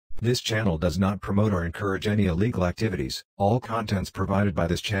This channel does not promote or encourage any illegal activities. All contents provided by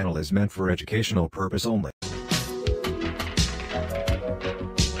this channel is meant for educational purpose only.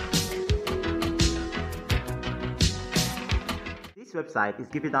 This website is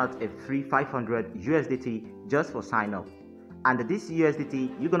giving out a free 500 USDT just for sign up. And this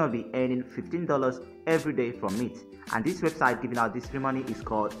USDT, you're going to be earning $15 every day from it. And this website giving out this free money is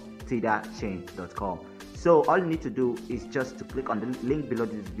called Tedachain.com. So all you need to do is just to click on the link below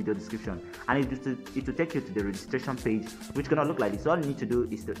this video description, and it will take you to the registration page, which is gonna look like this. So all you need to do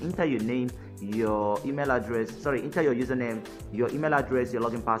is to enter your name, your email address, enter your username, your email address, your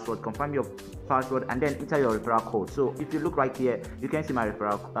login password, confirm your password, and then enter your referral code. So if you look right here, you can see my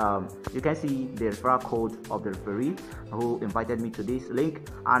referral, you can see the referral code of the referee who invited me to this link.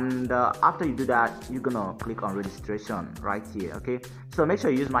 And after you do that, you're gonna click on registration right here. Okay, so make sure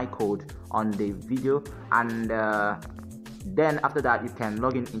you use my code on the video, and then after that you can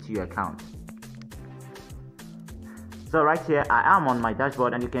log in into your account. So right here I am on my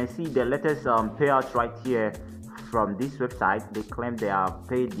dashboard, and you can see the latest payouts right here from this website. They claim they have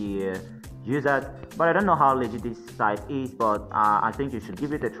paid the users, but I don't know how legit this site is, but I think you should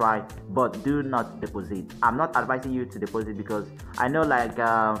give it a try, but do not deposit. I'm not advising you to deposit because I know, like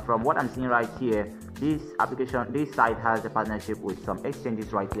from what I'm seeing right here, this site has a partnership with some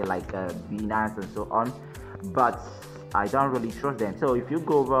exchanges right here, like Binance and so on, but I don't really trust them. So if you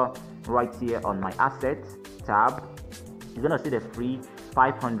go over right here on my assets tab, you're gonna see the free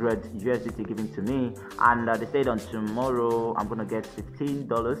 500 USDT given to me, and they said on tomorrow I'm gonna get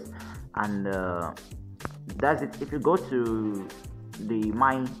 $15, and that's it. If you go to the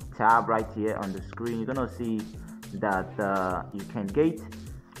mine tab right here on the screen, you're gonna see that you can get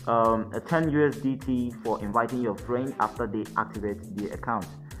a 10 USDT for inviting your friend after they activate the account.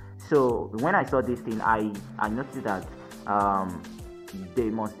 So when I saw this thing, I noticed that they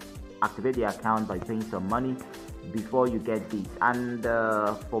must activate the account by paying some money before you get this. And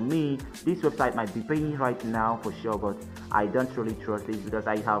for me, this website might be paying right now for sure, but I don't really trust this because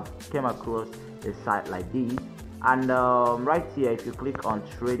I have came across a site like this. And right here, if you click on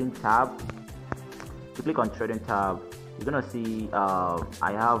trading tab, you're gonna see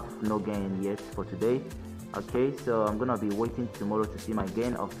I have no gain yet for today. Okay, so I'm gonna be waiting tomorrow to see my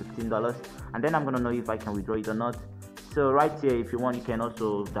gain of $15, and then I'm gonna know if I can withdraw it or not. So right here, if you want, you can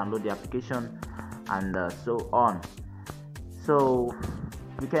also download the application and so on. So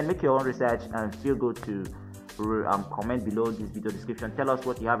you can make your own research, and feel good to comment below this video description. Tell us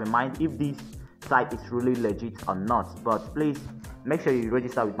what you have in mind, if this site is really legit or not. But please make sure you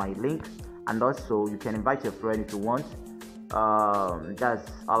register with my link, and also you can invite your friend if you want. That's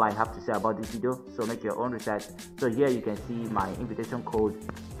all I have to say about this video, so make your own research. So here you can see my invitation code.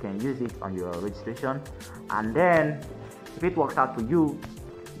 You can use it on your registration, and then if it works out for you,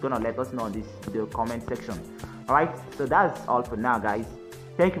 you're gonna let us know in this video comment section. Alright, so that's all for now, guys.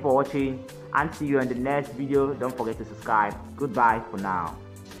 Thank you for watching, and see you in the next video. Don't forget to subscribe. Goodbye for now.